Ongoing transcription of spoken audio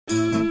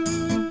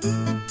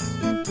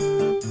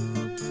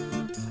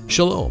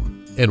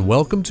Shalom, and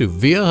welcome to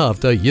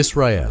V'ahavta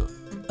Yisrael,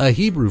 a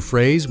Hebrew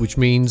phrase which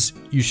means,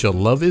 you shall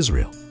love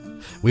Israel.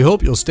 We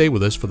hope you'll stay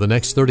with us for the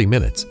next 30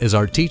 minutes as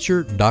our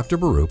teacher, Dr.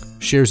 Baruch,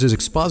 shares his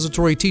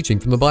expository teaching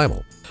from the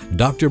Bible.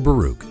 Dr.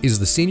 Baruch is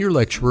the senior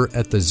lecturer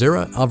at the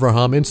Zera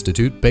Avraham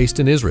Institute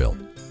based in Israel.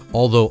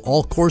 Although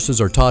all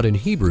courses are taught in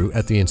Hebrew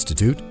at the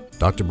Institute,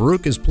 Dr.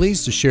 Baruch is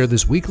pleased to share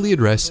this weekly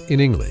address in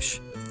English.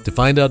 To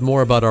find out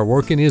more about our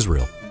work in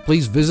Israel,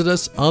 please visit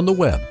us on the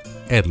web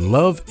at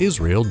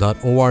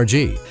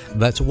LoveIsrael.org.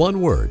 That's one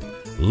word,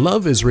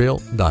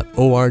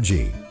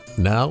 LoveIsrael.org.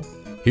 Now,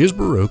 here's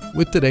Baruch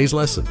with today's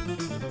lesson.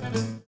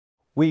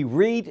 We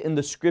read in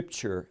the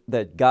Scripture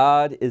that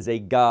God is a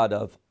God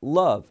of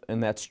love,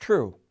 and that's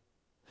true.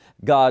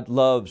 God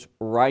loves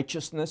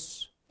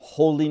righteousness,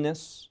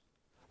 holiness,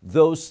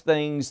 those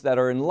things that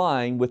are in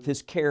line with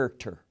His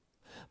character.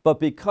 But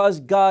because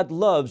God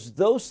loves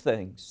those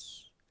things,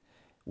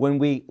 when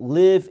we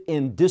live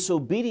in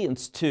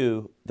disobedience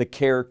to the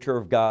character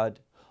of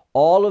God,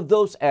 all of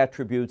those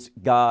attributes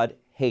God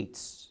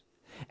hates.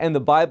 And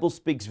the Bible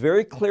speaks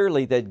very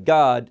clearly that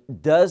God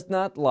does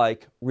not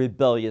like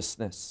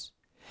rebelliousness.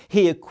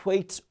 He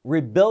equates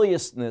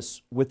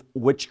rebelliousness with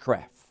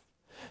witchcraft.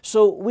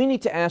 So we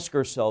need to ask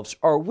ourselves,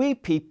 are we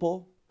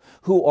people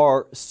who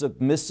are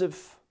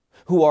submissive,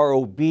 who are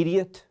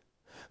obedient,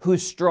 who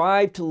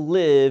strive to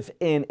live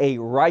in a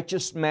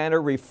righteous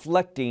manner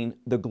reflecting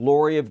the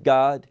glory of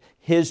God,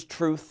 His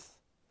truth?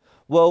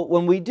 Well,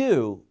 when we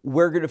do,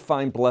 we're going to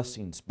find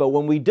blessings. But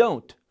when we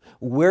don't,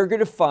 we're going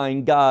to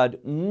find God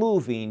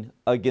moving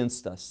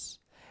against us.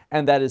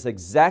 And that is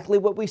exactly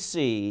what we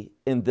see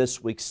in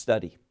this week's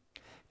study.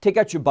 Take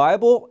out your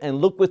Bible and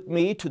look with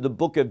me to the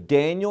book of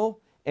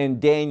Daniel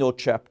and Daniel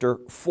chapter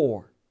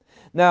 4.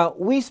 Now,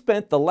 we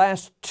spent the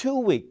last 2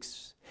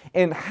 weeks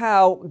in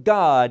how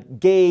God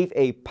gave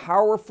a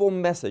powerful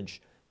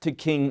message to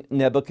King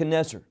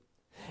Nebuchadnezzar.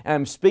 And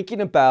I'm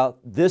speaking about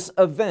this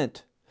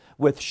event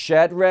with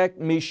Shadrach,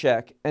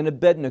 Meshach, and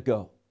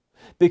Abednego,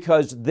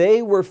 because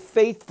they were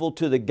faithful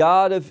to the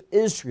God of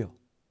Israel,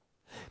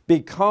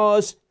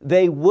 because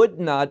they would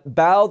not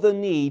bow the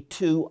knee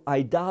to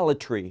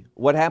idolatry.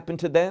 What happened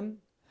to them?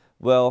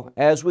 Well,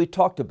 as we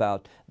talked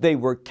about, they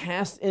were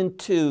cast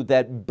into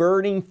that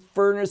burning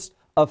furnace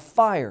of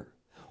fire,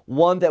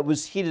 one that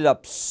was heated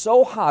up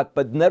so hot,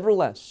 but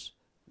nevertheless,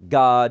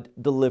 God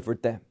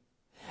delivered them.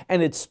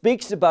 And it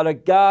speaks about a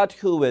God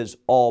who is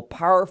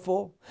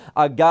all-powerful,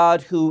 a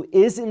God who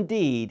is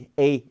indeed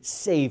a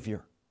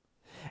Savior.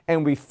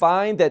 And we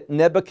find that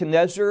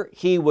Nebuchadnezzar,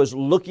 he was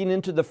looking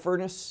into the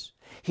furnace.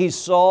 He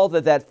saw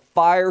that that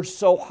fire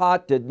so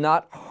hot did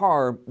not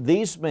harm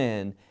these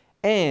men.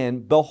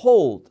 And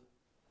behold,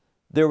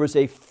 there was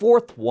a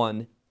fourth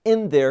one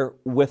in there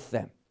with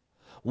them,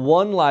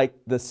 one like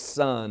the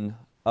Son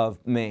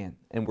of Man.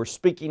 And we're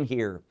speaking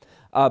here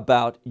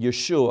about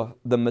Yeshua,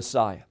 the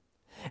Messiah.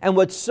 And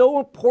what's so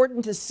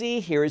important to see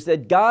here is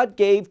that God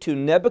gave to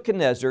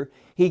Nebuchadnezzar,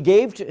 He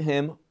gave to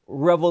him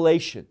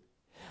revelation.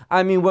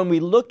 I mean, when we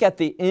look at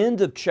the end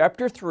of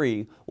chapter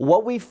 3,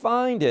 what we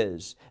find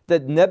is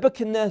that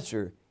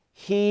Nebuchadnezzar,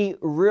 he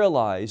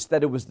realized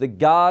that it was the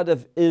God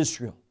of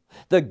Israel,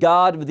 the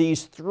God of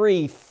these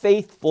three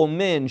faithful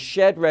men,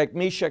 Shadrach,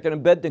 Meshach, and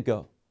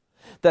Abednego,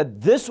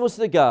 that this was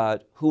the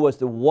God who was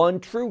the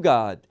one true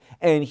God,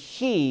 and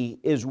He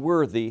is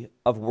worthy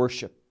of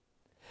worship.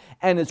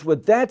 And it's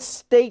with that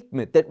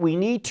statement that we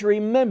need to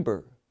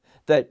remember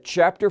that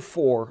chapter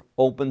 4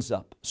 opens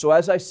up. So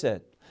as I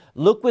said,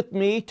 look with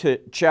me to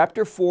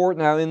chapter 4.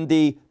 Now in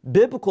the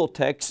biblical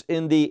text,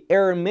 in the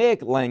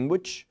Aramaic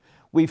language,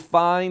 we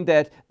find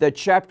that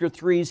chapter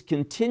 3 is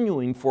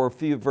continuing for a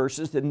few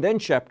verses and then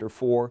chapter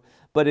 4.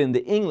 But in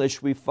the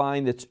English, we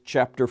find it's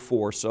chapter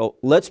 4. So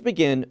let's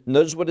begin.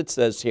 Notice what it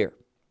says here.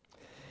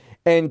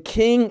 And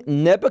King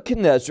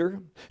Nebuchadnezzar,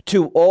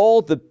 to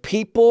all the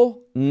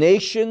people,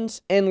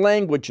 nations, and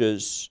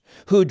languages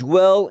who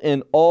dwell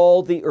in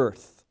all the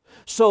earth.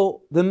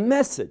 So the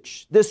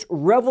message, this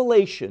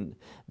revelation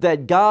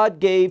that God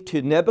gave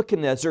to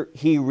Nebuchadnezzar,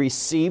 he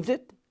received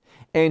it,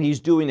 and he's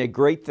doing a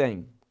great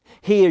thing.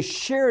 He is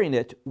sharing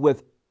it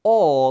with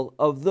all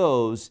of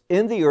those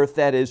in the earth,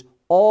 that is,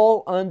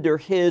 all under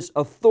his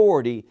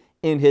authority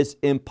in his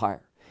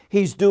empire.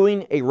 He's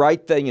doing a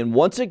right thing. And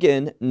once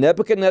again,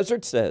 Nebuchadnezzar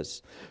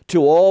says,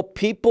 to all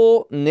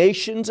people,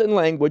 nations, and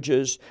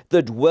languages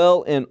that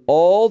dwell in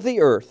all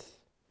the earth,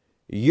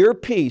 your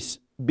peace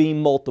be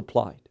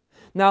multiplied.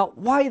 Now,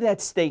 why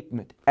that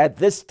statement? At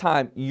this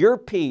time, your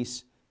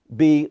peace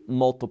be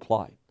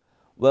multiplied.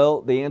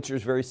 Well, the answer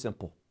is very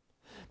simple.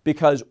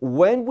 Because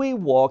when we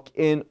walk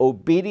in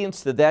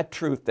obedience to that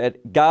truth,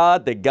 that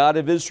God, the God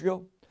of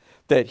Israel,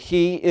 that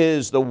He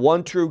is the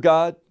one true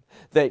God,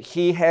 that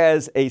He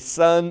has a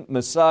Son,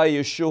 Messiah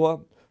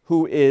Yeshua,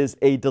 who is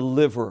a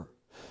deliverer,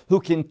 who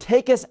can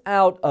take us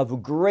out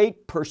of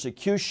great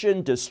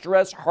persecution,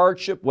 distress,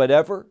 hardship,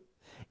 whatever,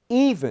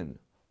 even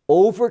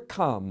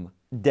overcome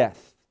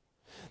death.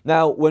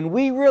 Now, when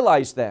we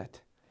realize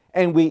that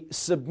and we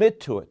submit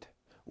to it,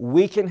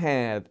 we can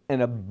have an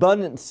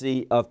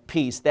abundancy of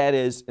peace. That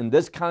is, in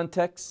this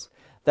context,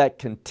 that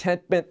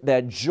contentment,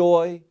 that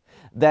joy,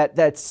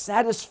 that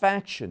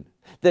satisfaction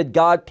that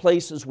God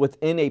places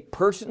within a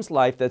person's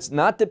life that's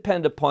not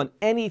dependent upon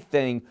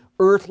anything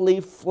earthly,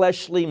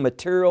 fleshly,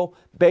 material,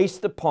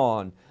 based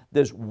upon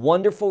this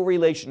wonderful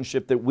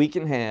relationship that we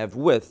can have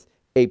with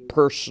a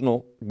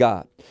personal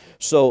God.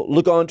 So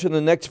look on to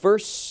the next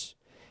verse.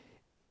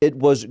 It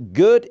was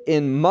good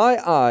in my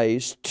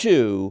eyes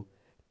to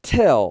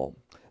tell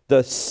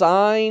the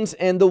signs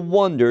and the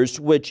wonders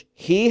which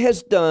He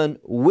has done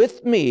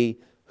with me.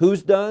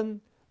 Who's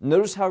done?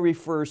 Notice how He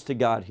refers to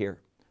God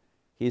here.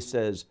 He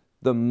says,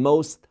 the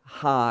Most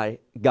High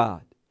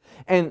God.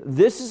 And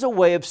this is a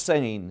way of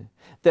saying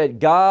that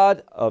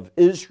God of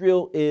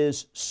Israel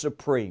is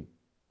supreme.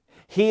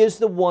 He is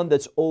the one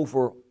that's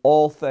over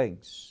all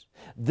things.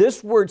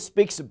 This word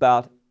speaks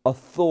about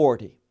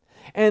authority.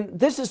 And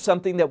this is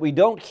something that we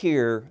don't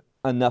hear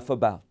enough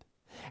about.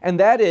 And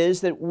that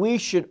is that we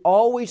should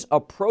always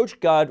approach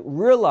God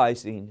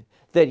realizing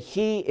that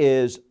He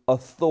is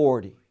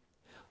authority.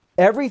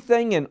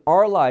 Everything in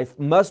our life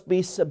must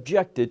be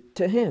subjected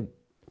to Him.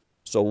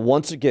 So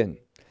once again,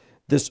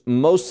 this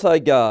Most High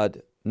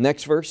God,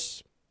 next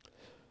verse.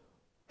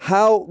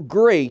 How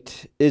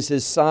great is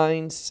His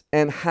signs,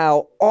 and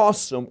how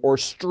awesome or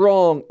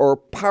strong or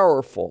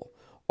powerful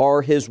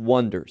are His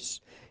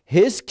wonders.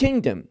 His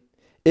kingdom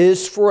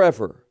is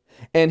forever,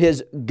 and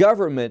His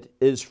government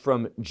is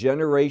from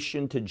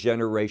generation to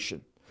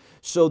generation.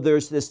 So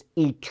there's this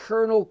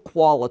eternal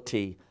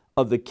quality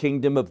of the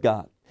kingdom of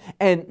God.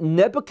 And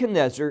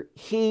Nebuchadnezzar,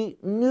 he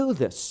knew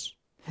this.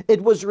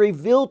 It was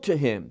revealed to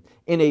him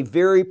in a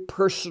very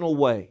personal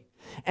way.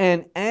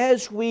 And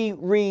as we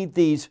read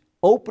these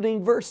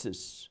opening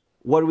verses,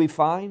 what do we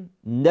find?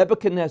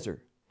 Nebuchadnezzar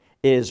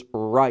is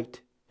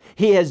right.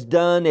 He has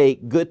done a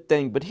good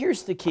thing. But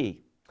here's the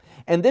key.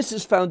 And this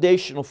is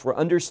foundational for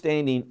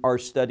understanding our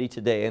study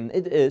today. And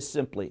it is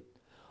simply,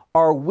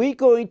 are we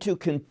going to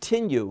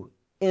continue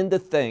in the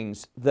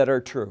things that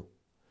are true?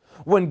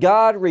 When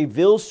God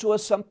reveals to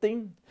us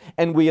something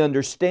and we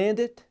understand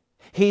it,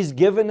 He's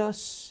given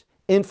us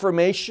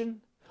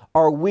information.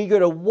 Are we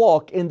going to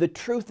walk in the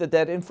truth of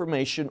that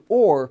information,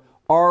 or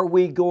are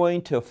we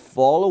going to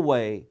fall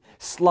away,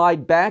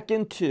 slide back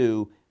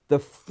into the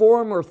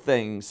former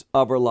things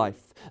of our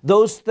life?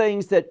 Those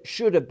things that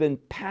should have been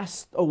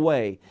passed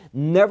away,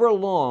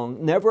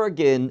 never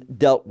again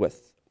dealt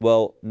with.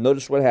 Well,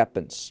 notice what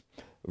happens.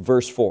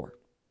 Verse 4.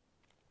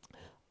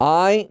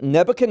 I,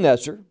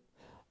 Nebuchadnezzar,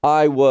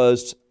 I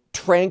was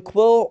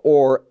tranquil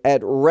or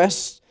at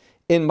rest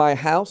in my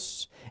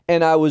house,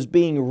 and I was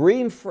being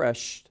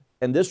refreshed.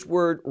 And this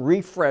word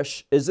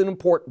refresh is an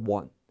important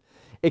one.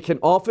 It can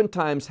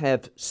oftentimes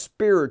have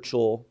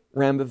spiritual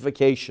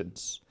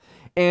ramifications.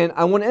 And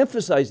I want to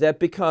emphasize that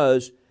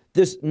because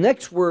this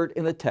next word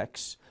in the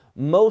text,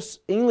 most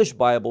English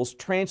Bibles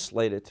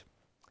translate it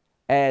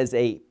as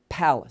a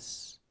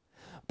palace.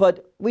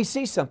 But we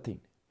see something.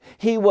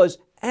 He was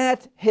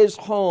at his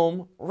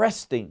home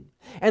resting.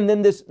 And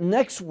then this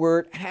next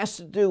word has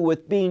to do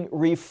with being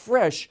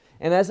refreshed.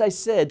 And as I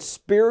said,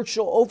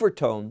 spiritual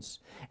overtones.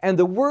 And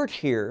the word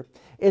here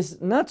is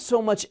not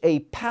so much a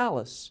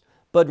palace,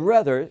 but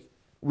rather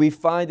we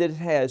find that it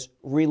has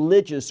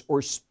religious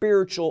or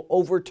spiritual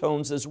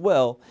overtones as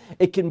well.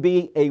 It can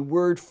be a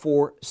word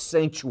for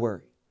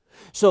sanctuary.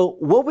 So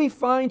what we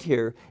find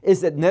here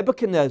is that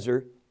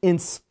Nebuchadnezzar, in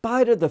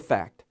spite of the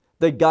fact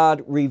that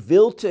God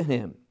revealed to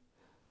him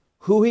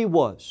who he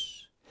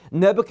was,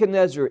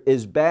 Nebuchadnezzar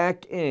is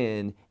back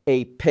in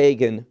a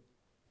pagan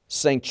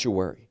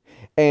sanctuary.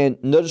 And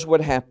notice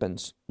what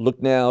happens.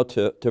 Look now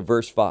to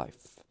verse 5.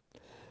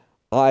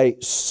 I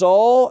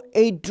saw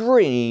a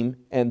dream,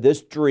 and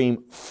this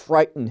dream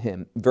frightened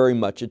him very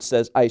much. It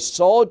says, I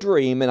saw a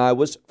dream and I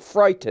was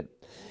frightened.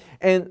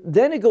 And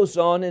then it goes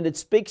on and it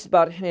speaks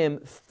about him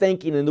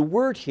thinking. And the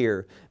word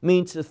here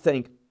means to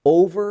think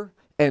over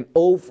and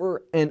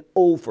over and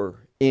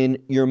over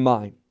in your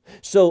mind.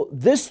 So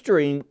this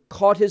dream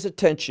caught his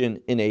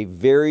attention in a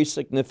very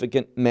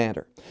significant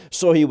manner.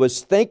 So he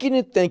was thinking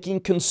and thinking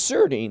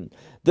concerning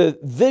the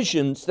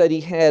visions that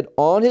he had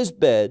on his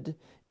bed,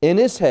 in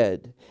his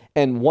head,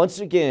 and once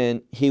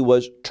again he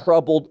was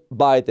troubled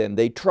by them.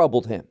 They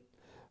troubled him.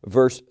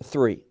 Verse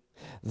 3.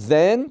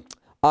 Then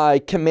I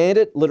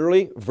commanded,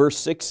 literally verse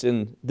 6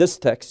 in this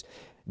text,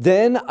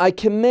 then I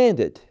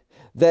commanded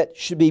that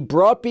should be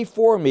brought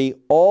before me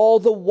all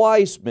the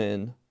wise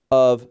men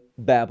of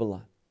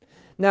Babylon.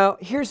 Now,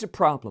 here's the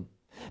problem.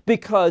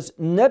 Because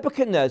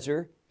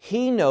Nebuchadnezzar,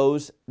 he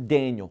knows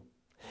Daniel.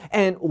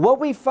 And what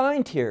we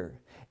find here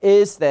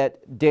is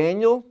that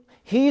Daniel,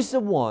 he's the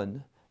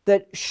one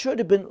that should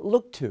have been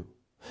looked to.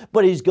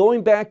 But he's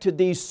going back to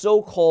these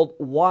so-called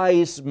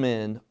wise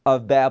men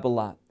of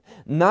Babylon,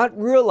 not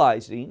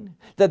realizing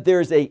that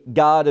there's a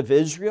God of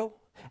Israel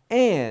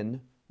and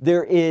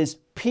there is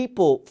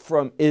people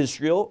from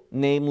Israel,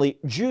 namely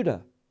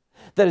Judah,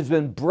 that has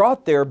been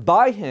brought there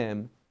by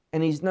him,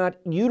 and he's not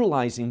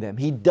utilizing them.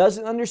 He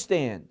doesn't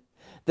understand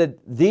that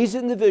these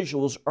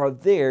individuals are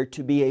there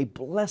to be a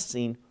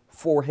blessing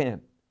for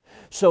him.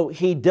 So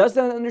he does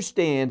not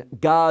understand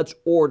God's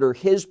order,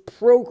 His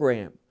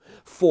program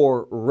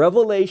for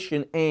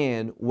revelation,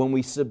 and when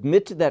we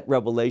submit to that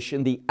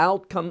revelation, the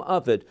outcome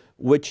of it,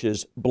 which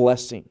is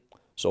blessing.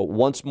 So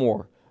once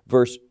more,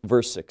 verse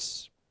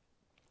 6.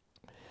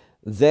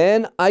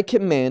 Then I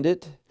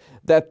commanded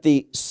that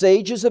the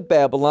sages of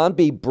Babylon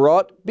be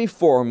brought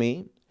before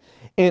me,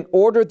 in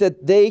order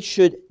that they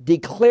should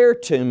declare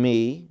to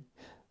me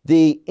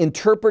the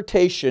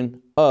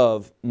interpretation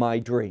of my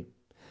dream.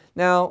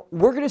 Now,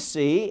 we're going to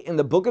see in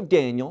the book of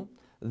Daniel,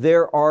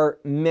 there are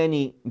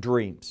many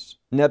dreams.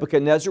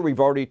 Nebuchadnezzar, we've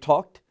already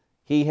talked,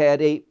 he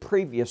had a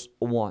previous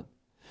one.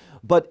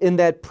 But in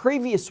that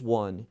previous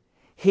one,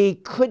 he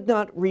could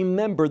not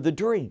remember the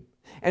dream.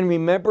 And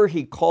remember,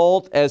 he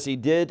called, as he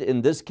did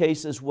in this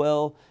case as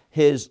well,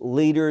 his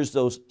leaders,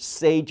 those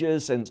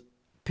sages and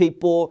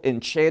people,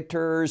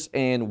 enchanters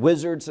and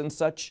wizards and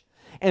such,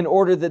 in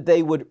order that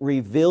they would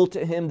reveal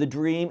to him the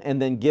dream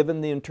and then give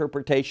him the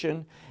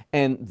interpretation.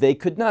 And they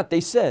could not.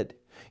 They said,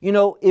 you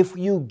know, if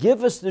you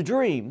give us the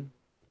dream,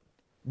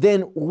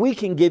 then we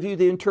can give you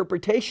the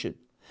interpretation.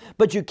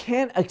 But you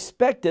can't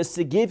expect us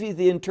to give you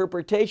the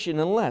interpretation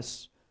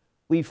unless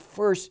we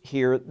first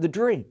hear the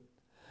dream.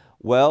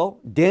 Well,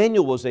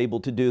 Daniel was able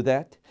to do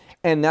that.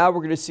 And now we're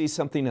going to see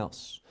something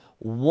else.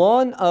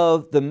 One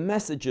of the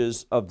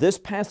messages of this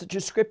passage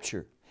of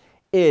Scripture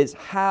is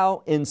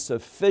how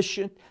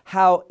insufficient,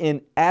 how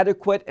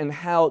inadequate, and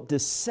how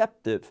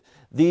deceptive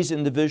these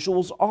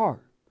individuals are.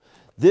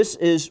 This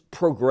is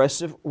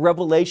progressive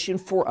revelation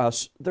for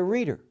us, the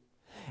reader.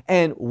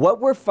 And what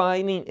we're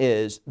finding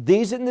is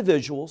these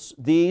individuals,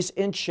 these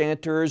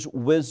enchanters,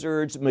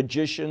 wizards,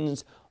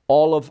 magicians,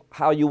 all of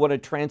how you want to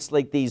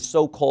translate these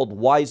so-called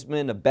wise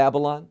men of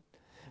Babylon,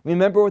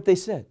 remember what they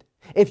said.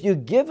 If you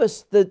give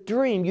us the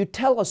dream, you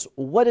tell us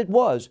what it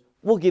was,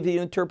 we'll give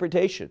you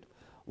interpretation.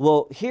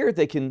 Well, here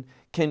they can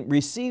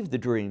receive the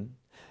dream.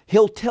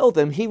 He'll tell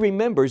them, he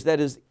remembers, that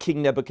is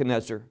King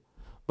Nebuchadnezzar,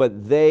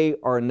 but they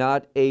are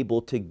not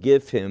able to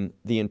give him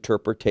the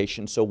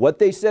interpretation. So what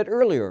they said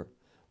earlier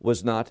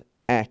was not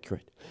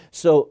accurate.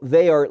 So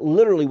they are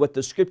literally, what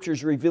the Scripture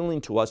is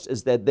revealing to us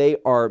is that they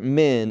are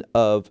men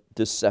of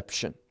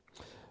deception.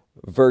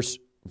 Verse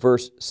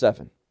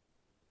 7.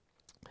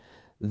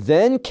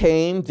 Then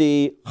came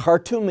the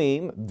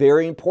Hartumim,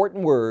 very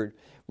important word,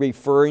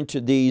 referring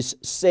to these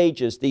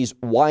sages, these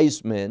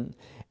wise men,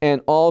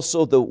 and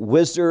also the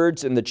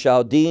wizards and the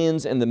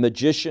Chaldeans and the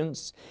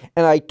magicians.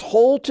 And I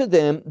told to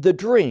them the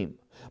dream,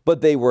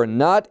 but they were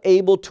not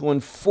able to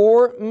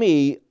inform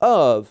me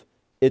of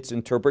its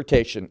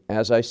interpretation,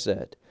 as I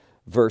said.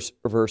 Verse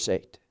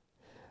 8.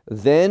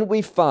 Then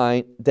we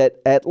find that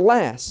at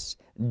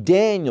last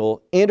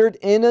Daniel entered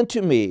in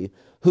unto me,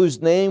 whose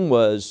name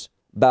was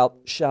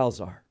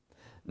Belshazzar.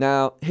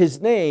 Now, his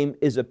name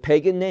is a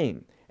pagan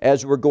name,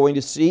 as we're going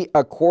to see,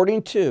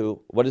 according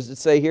to, what does it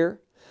say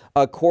here?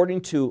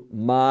 According to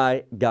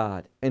my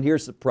God. And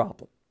here's the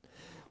problem.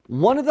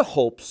 One of the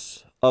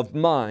hopes of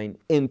mine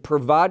in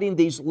providing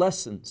these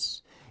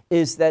lessons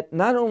is that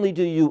not only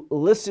do you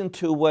listen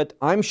to what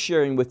I'm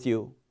sharing with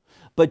you,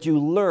 but you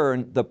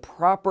learn the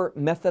proper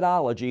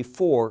methodology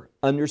for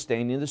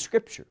understanding the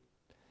Scripture.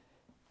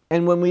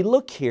 And when we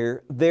look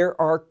here, there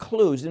are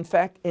clues. In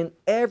fact, in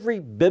every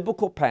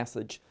biblical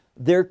passage,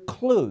 there are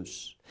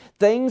clues.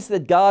 Things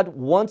that God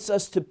wants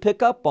us to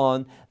pick up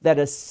on that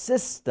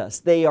assist us.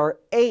 They are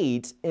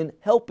aids in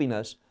helping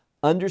us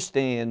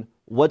understand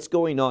what's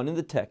going on in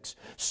the text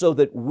so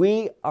that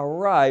we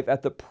arrive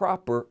at the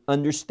proper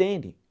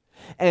understanding.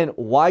 And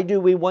why do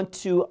we want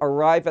to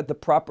arrive at the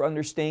proper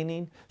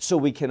understanding? So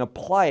we can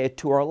apply it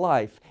to our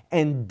life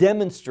and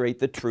demonstrate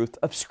the truth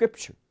of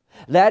Scripture.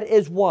 That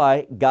is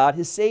why God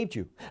has saved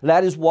you.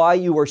 That is why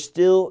you are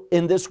still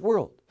in this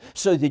world,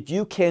 so that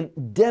you can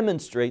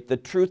demonstrate the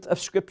truth of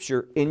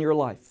Scripture in your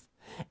life.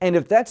 And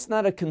if that's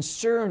not a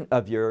concern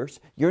of yours,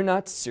 you're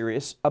not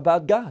serious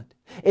about God.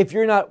 If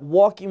you're not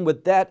walking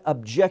with that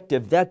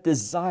objective, that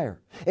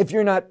desire, if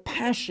you're not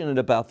passionate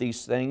about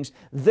these things,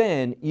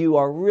 then you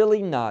are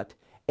really not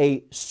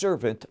a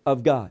servant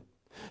of God.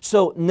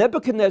 So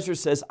Nebuchadnezzar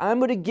says, I'm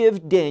going to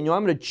give Daniel,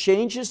 I'm going to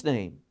change his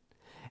name.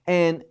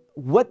 And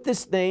what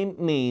this name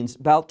means,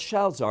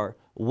 Belshazzar,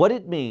 what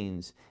it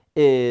means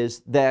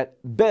is that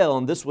Bel,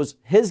 and this was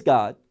his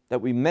God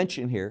that we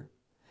mention here,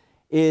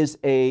 is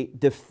a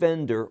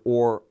defender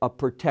or a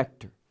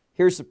protector.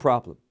 Here's the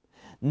problem.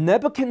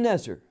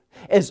 Nebuchadnezzar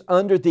is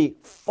under the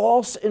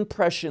false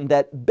impression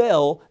that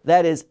Bel,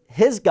 that is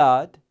his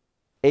God,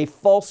 a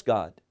false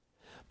God,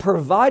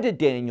 provided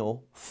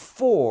Daniel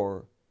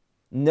for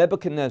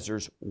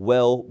Nebuchadnezzar's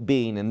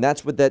well-being. And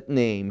that's what that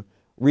name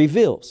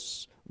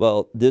reveals.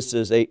 Well, this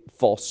is a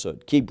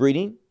falsehood. Keep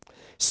reading.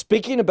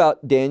 Speaking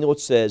about Daniel, it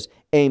says,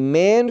 a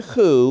man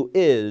who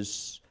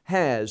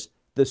has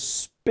the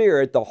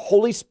Spirit, the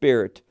Holy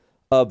Spirit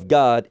of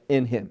God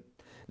in him.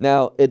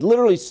 Now, it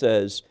literally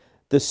says,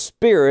 the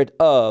Spirit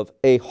of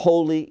a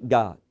holy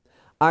God.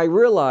 I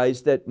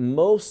realize that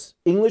most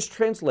English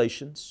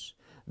translations,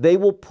 they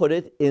will put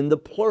it in the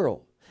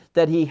plural,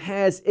 that he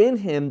has in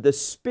him the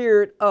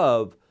spirit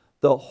of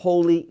the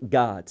holy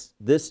gods.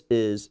 This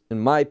is, in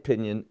my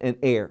opinion, an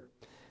error.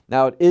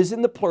 Now, it is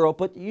in the plural,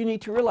 but you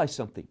need to realize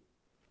something.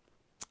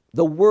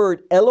 The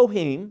word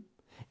Elohim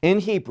in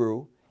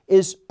Hebrew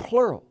is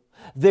plural.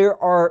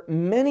 There are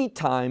many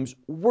times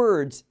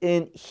words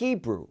in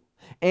Hebrew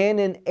and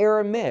in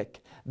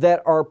Aramaic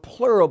that are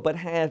plural but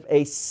have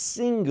a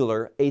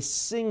singular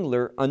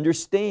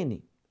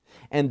understanding.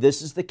 And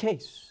this is the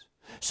case.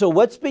 So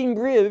what's being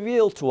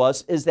revealed to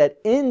us is that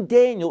in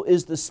Daniel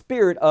is the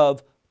spirit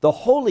of the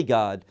holy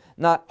God,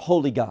 not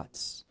holy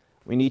gods.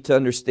 We need to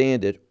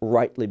understand it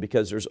rightly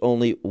because there's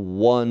only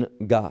one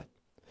God.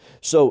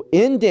 So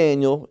in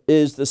Daniel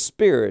is the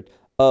spirit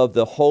of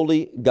the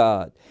holy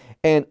God.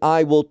 And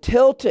I will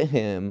tell to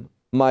him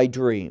my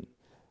dream.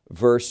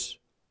 Verse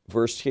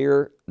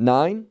here,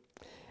 9.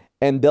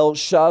 And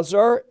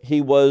Belshazzar,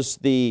 he was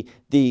the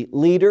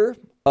leader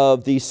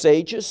of the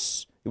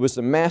sages. He was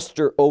the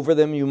master over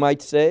them, you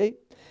might say.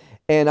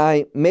 And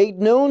I made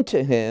known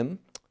to him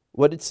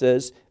what it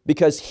says,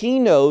 because he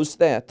knows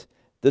that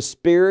the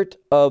spirit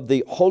of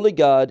the holy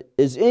God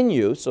is in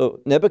you. So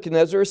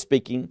Nebuchadnezzar is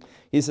speaking.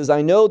 He says,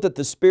 I know that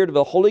the spirit of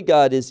the holy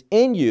God is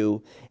in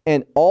you,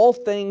 and all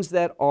things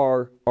that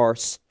are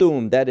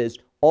stum, that is,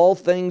 all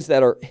things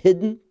that are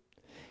hidden,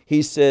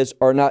 he says,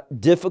 are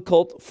not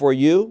difficult for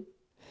you.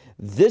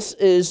 This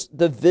is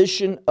the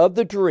vision of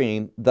the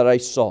dream that I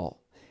saw,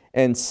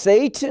 and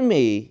say to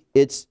me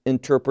its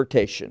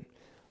interpretation.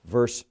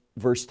 Verse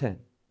 10.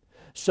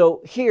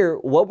 So here,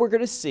 what we're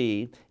going to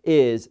see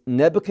is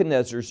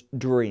Nebuchadnezzar's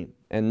dream.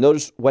 And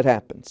notice what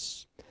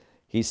happens.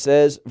 He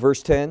says,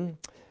 verse 10,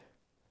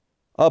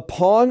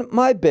 upon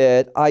my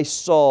bed I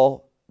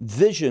saw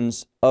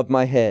visions of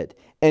my head,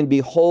 and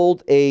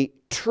behold, a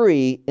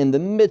tree in the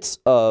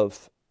midst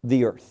of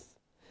the earth.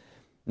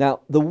 Now,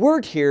 the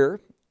word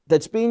here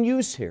that's being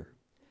used here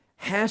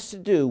has to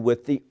do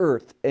with the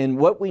earth. And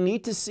what we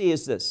need to see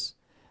is this.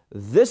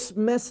 This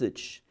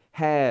message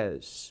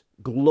has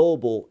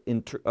global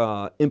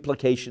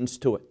implications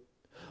to it.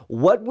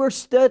 What we're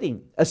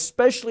studying,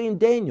 especially in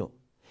Daniel,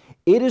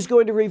 it is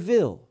going to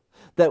reveal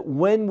that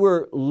when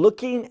we're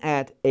looking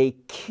at a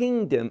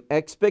kingdom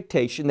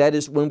expectation, that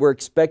is, when we're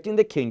expecting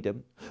the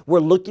kingdom, we're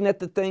looking at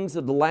the things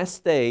of the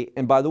last day.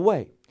 And by the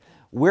way,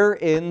 we're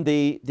in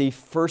the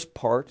first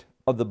part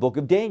of the book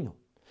of Daniel.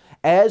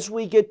 As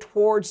we get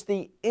towards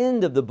the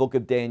end of the book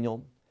of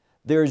Daniel,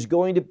 there's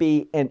going to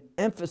be an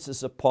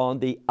emphasis upon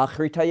the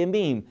Achirit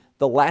Hayamim,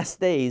 the last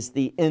days,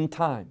 the end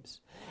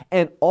times.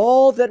 And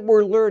all that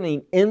we're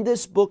learning in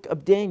this book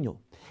of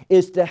Daniel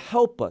is to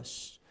help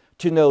us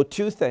to know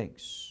two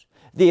things.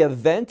 The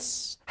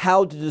events,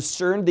 how to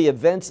discern the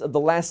events of the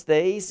last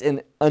days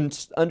and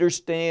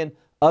understand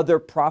other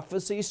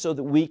prophecies so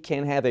that we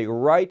can have a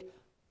right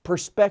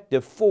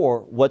perspective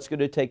for what's going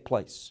to take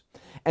place.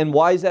 And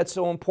why is that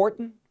so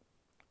important?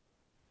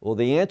 Well,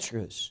 the answer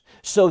is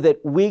so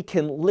that we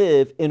can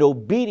live in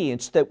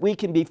obedience, that we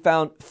can be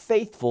found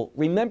faithful.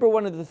 Remember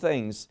one of the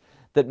things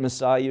that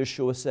Messiah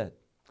Yeshua said.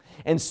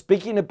 And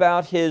speaking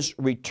about His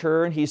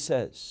return, He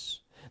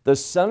says, the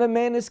Son of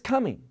Man is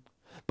coming,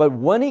 but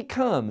when He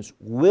comes,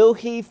 will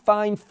He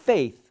find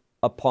faith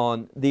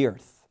upon the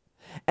earth?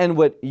 And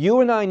what you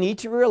and I need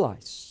to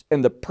realize,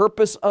 and the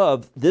purpose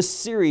of this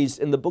series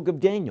in the book of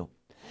Daniel,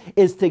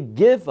 is to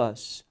give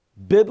us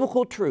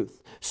biblical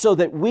truth so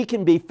that we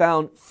can be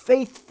found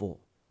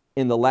faithful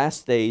in the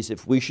last days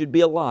if we should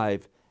be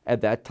alive at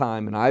that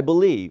time. And I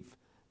believe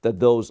that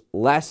those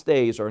last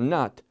days are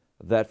not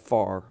that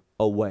far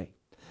away.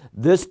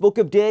 This book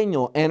of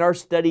Daniel and our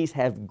studies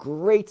have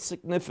great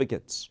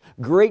significance,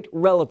 great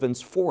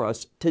relevance for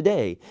us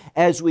today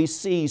as we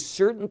see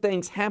certain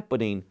things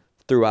happening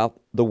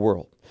throughout the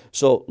world.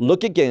 So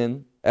look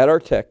again at our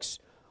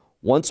text.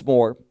 Once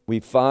more, we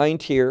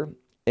find here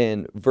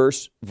in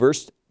verse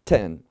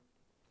 10,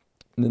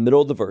 in the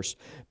middle of the verse,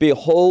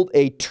 behold,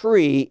 a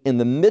tree in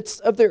the midst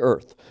of the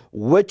earth,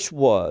 which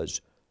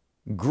was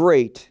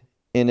great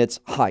in its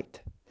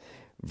height.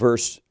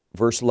 Verse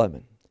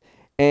 11.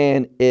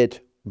 And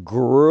it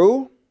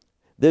grew,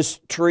 this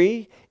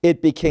tree,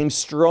 it became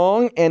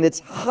strong, and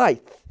its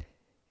height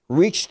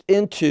reached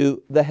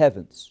into the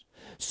heavens.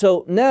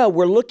 So now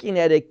we're looking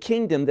at a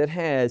kingdom that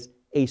has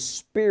a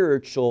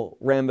spiritual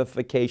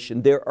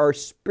ramification. There are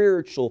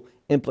spiritual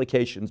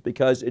implications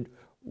because it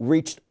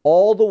reached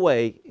all the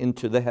way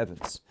into the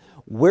heavens.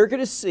 We're going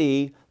to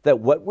see that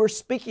what we're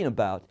speaking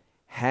about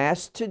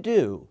has to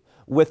do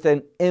with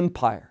an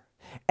empire.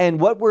 And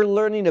what we're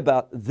learning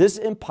about this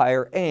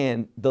empire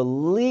and the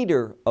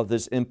leader of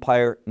this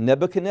empire,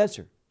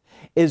 Nebuchadnezzar,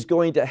 is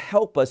going to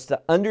help us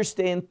to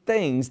understand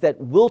things that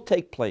will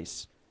take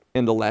place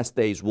in the last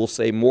days. We'll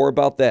say more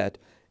about that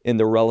in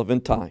the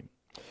relevant time.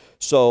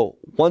 So,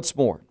 once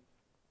more,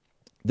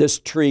 this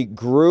tree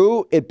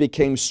grew, it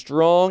became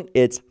strong,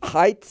 its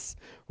heights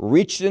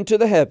reached into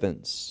the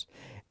heavens,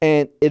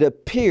 and it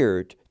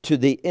appeared to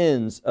the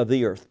ends of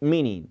the earth,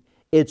 meaning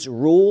its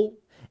rule,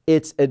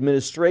 its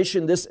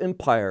administration, this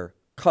empire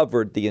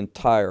covered the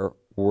entire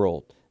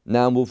world.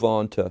 Now move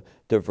on to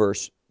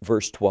verse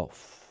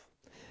 12.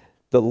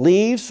 The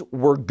leaves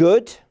were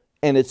good,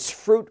 and its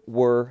fruit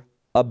were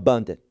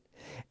abundant.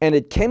 And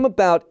it came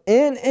about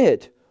in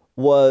it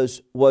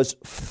was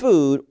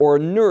food or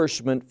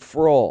nourishment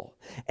for all.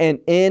 And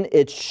in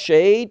its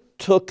shade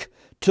took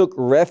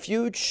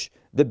refuge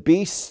the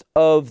beasts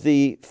of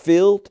the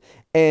field,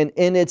 and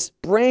in its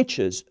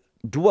branches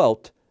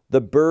dwelt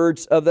the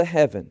birds of the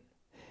heaven.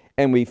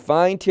 And we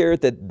find here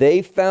that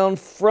they found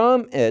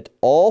from it,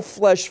 all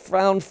flesh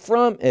found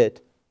from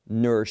it,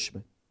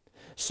 nourishment.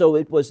 So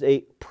it was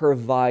a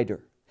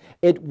provider.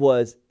 It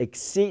was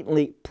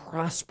exceedingly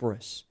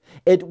prosperous.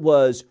 It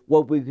was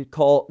what we could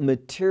call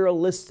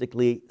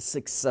materialistically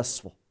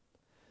successful.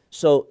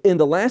 So in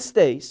the last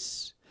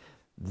days,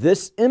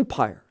 this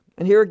empire,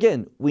 and here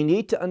again, we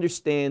need to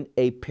understand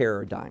a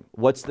paradigm.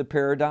 What's the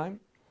paradigm?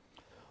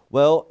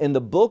 Well, in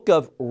the book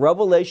of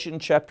Revelation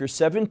chapter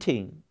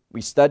 17,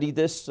 we studied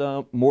this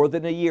more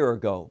than a year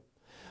ago.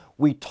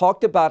 We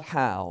talked about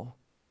how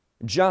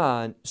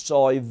John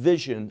saw a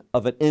vision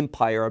of an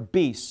empire, a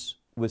beast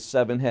with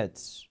 7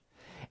 heads.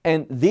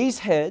 And these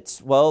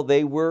heads, well,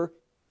 they were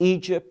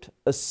Egypt,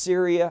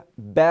 Assyria,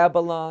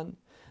 Babylon,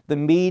 the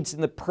Medes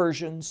and the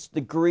Persians,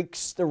 the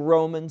Greeks, the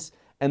Romans,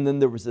 and then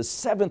there was a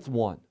 7th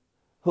one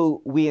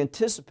who we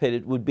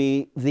anticipated would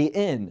be the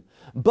end.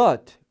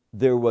 But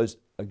there was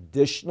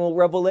additional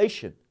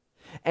revelation,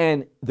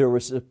 and there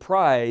was a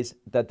surprise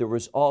that there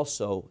was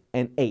also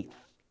an 8th.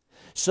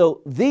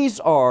 So these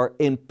are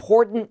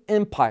important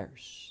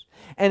empires.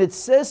 And it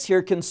says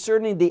here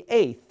concerning the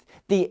 8th,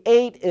 the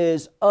 8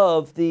 is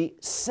of the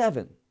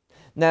 7.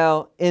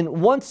 Now,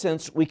 in one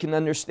sense, we can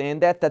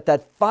understand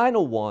that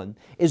final one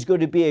is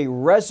going to be a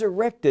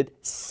resurrected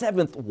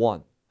 7th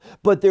one.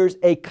 But there's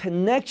a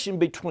connection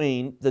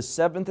between the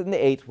 7th and the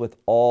 8th with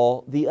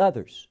all the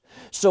others.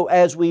 So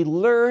as we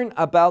learn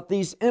about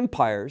these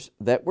empires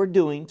that we're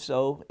doing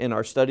so in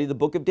our study of the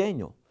book of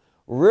Daniel,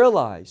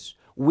 realize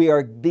we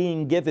are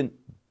being given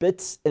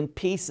bits and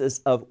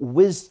pieces of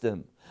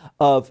wisdom,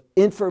 of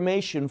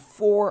information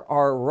for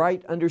our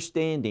right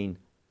understanding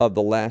of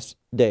the last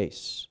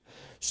days.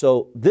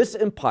 So this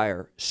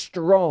empire,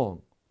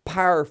 strong,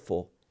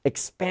 powerful,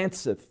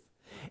 expansive,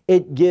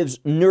 it gives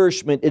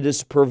nourishment. It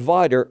is a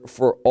provider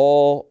for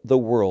all the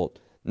world.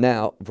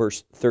 Now,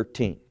 verse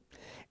 13.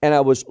 And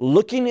I was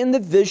looking in the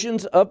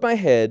visions of my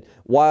head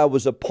while I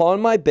was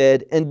upon my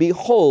bed, and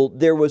behold,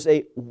 there was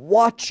a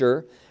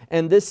watcher,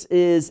 and this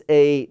is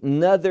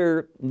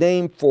another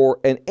name for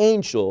an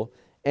angel,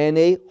 and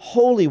a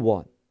holy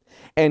one.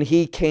 And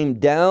he came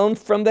down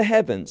from the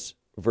heavens,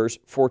 verse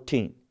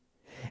 14.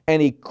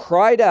 And he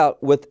cried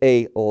out with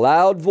a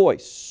loud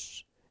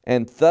voice,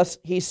 and thus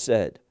he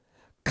said,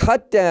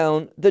 cut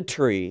down the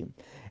tree,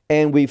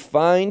 and we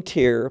find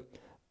here,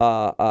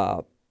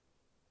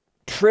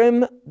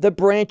 trim the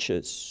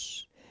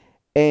branches,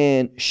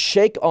 and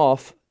shake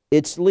off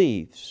its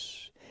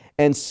leaves,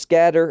 and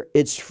scatter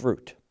its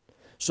fruit.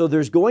 So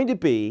there's going to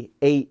be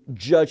a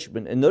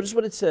judgment. And notice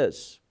what it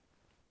says,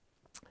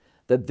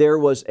 that there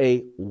was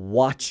a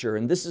watcher,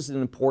 and this is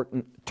an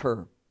important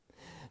term.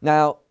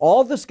 Now,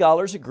 all the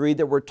scholars agree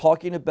that we're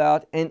talking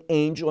about an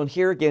angel, and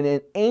here again,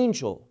 an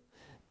angel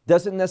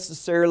doesn't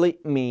necessarily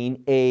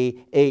mean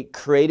a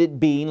created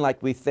being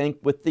like we think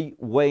with the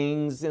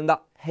wings and the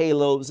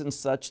halos and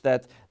such,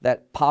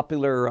 that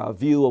popular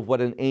view of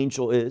what an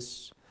angel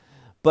is.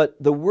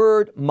 But the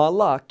word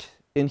malak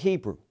in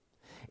Hebrew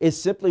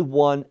is simply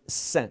one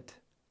sent.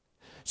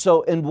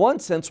 So in one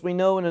sense, we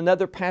know in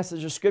another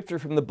passage of Scripture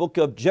from the book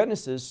of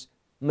Genesis,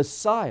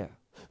 Messiah,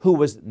 who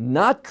was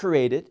not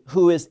created,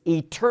 who is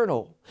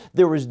eternal.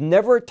 There was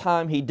never a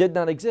time He did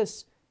not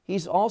exist.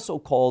 He's also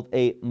called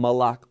a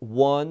malak,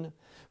 one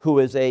who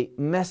is a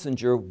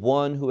messenger,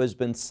 one who has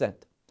been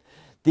sent.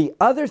 The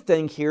other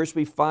thing here is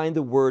we find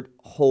the word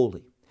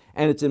holy.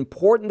 And it's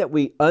important that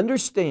we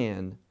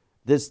understand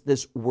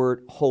this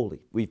word holy.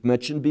 We've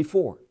mentioned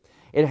before.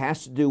 It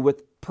has to do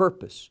with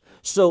purpose.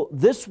 So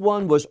this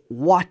one was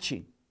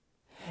watching,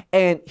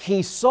 and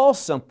he saw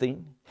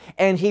something,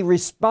 and he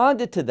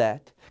responded to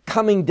that,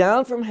 coming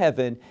down from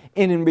heaven,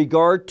 and in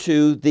regard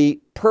to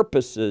the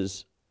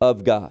purposes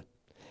of God.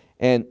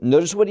 And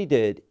notice what he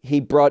did.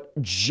 He brought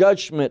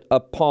judgment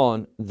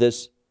upon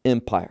this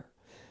empire.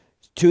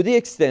 To the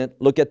extent,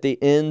 look at the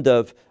end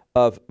of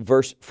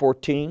verse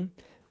 14,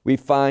 we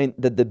find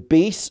that the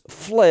beasts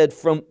fled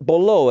from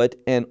below it,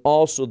 and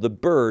also the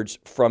birds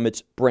from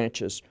its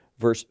branches.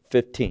 Verse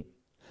 15.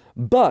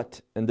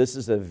 But, and this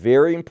is a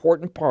very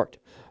important part,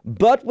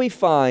 but we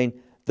find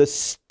the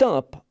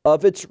stump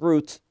of its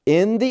roots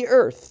in the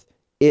earth,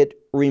 it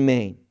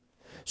remained.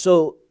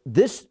 So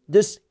this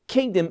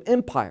kingdom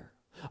empire,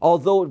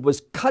 although it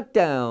was cut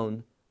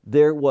down,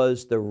 there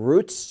was the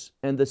roots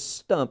and the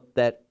stump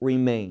that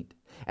remained.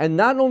 And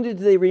not only did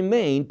they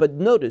remain, but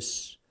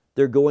notice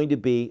they're going to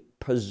be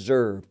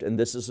preserved. And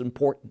this is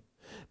important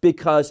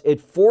because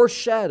it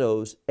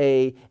foreshadows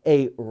a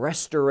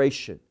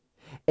restoration,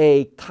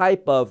 a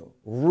type of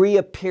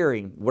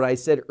reappearing. What I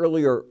said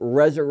earlier,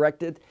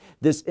 resurrected,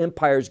 this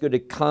empire is going to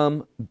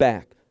come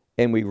back.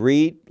 And we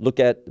read, look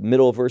at the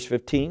middle of verse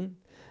 15,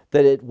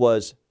 that it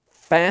was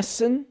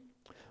fastened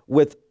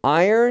with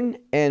iron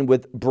and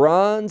with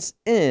bronze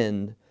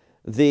in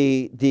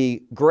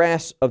the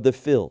grass of the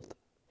field.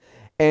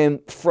 And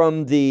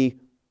from the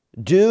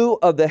dew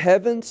of the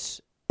heavens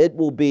it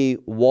will be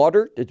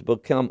watered, it will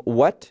become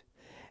wet,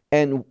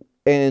 and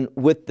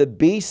with the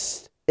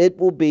beasts it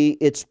will be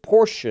its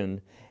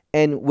portion,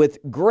 and with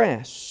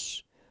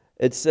grass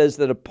it says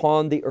that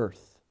upon the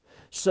earth.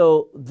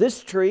 So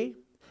this tree,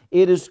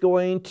 it is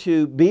going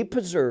to be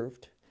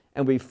preserved,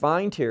 and we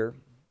find here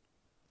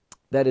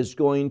that is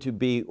going to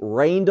be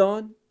rained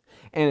on,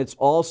 and it's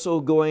also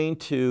going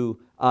to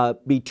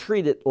be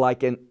treated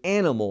like an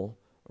animal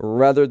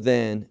rather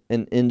than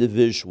an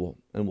individual.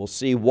 And we'll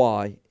see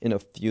why in a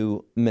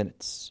few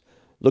minutes.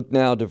 Look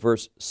now to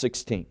verse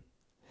 16.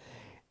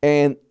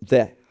 And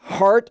the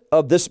heart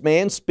of this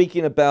man,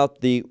 speaking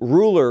about the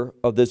ruler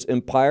of this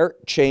empire,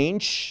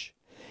 changed,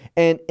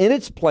 and in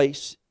its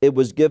place it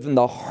was given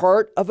the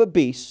heart of a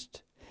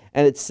beast.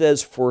 And it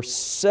says for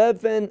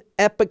 7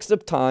 epochs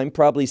of time,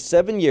 probably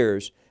 7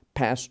 years,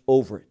 passed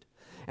over it.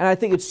 And I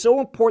think it's so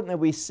important that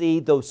we see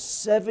those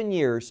 7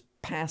 years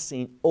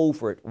passing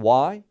over it.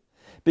 Why?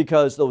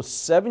 Because those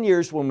 7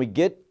 years, when we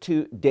get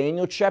to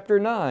Daniel chapter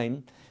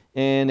 9,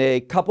 in a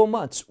couple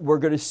months, we're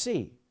going to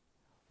see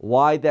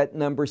why that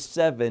number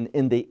 7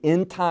 in the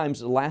end times,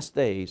 the last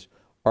days,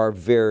 are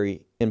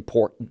very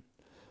important.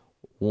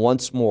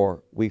 Once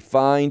more, we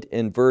find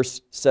in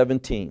verse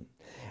 17,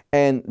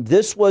 and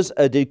this was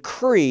a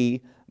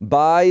decree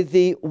by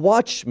the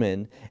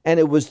watchman, and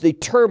it was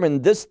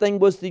determined, this thing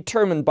was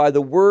determined by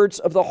the words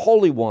of the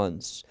holy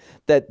ones,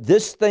 that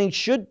this thing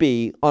should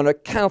be on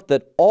account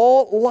that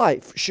all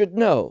life should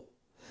know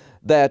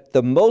that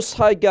the Most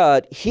High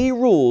God, He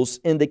rules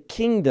in the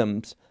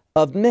kingdoms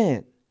of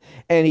men,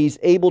 and He's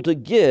able to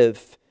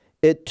give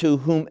it to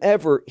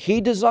whomever He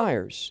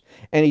desires,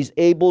 and He's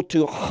able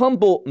to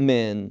humble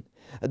men,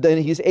 then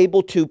He's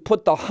able to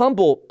put the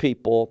humble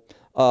people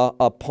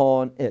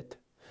upon it.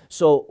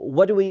 So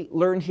what do we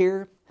learn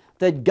here?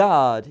 That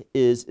God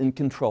is in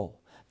control.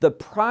 The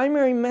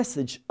primary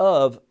message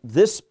of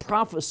this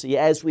prophecy,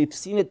 as we've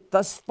seen it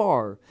thus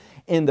far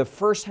in the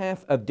first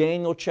half of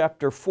Daniel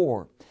chapter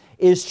 4,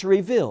 is to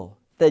reveal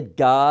that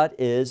God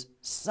is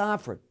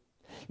sovereign.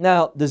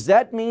 Now, does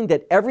that mean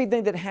that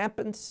everything that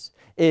happens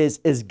is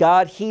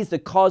God, He's the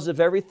cause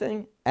of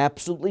everything?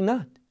 Absolutely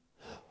not.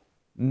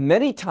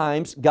 Many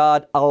times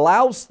God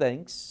allows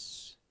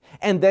things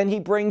and then He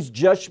brings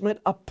judgment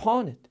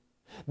upon it,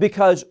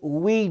 because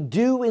we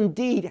do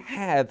indeed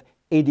have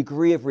a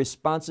degree of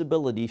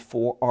responsibility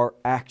for our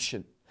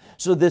action.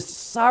 So this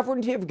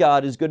sovereignty of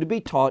God is going to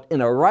be taught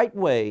in a right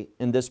way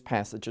in this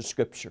passage of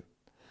Scripture.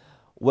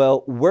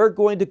 Well, we're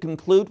going to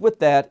conclude with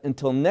that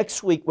until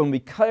next week, when we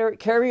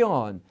carry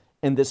on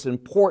in this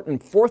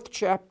important 4th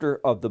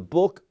chapter of the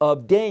book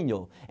of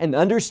Daniel and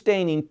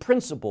understanding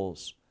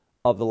principles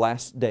of the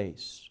last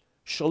days.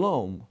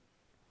 Shalom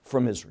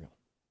from Israel.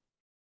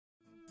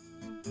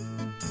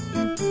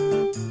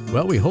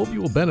 Well, we hope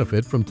you will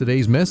benefit from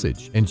today's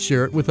message and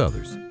share it with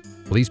others.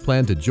 Please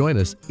plan to join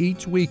us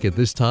each week at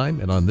this time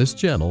and on this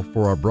channel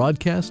for our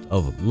broadcast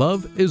of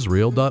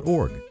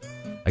LoveIsrael.org.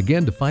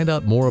 Again, to find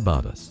out more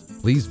about us,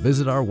 please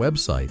visit our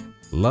website,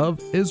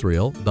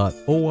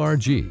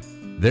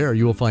 LoveIsrael.org. There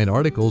you will find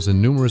articles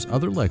and numerous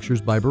other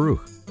lectures by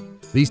Baruch.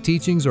 These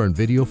teachings are in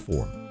video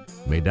form.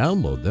 You may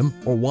download them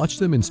or watch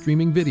them in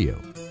streaming video.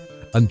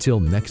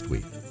 Until next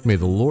week, may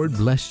the Lord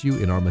bless you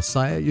in our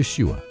Messiah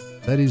Yeshua,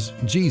 that is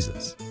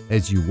Jesus,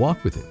 as you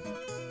walk with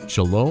Him.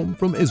 Shalom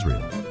from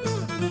Israel.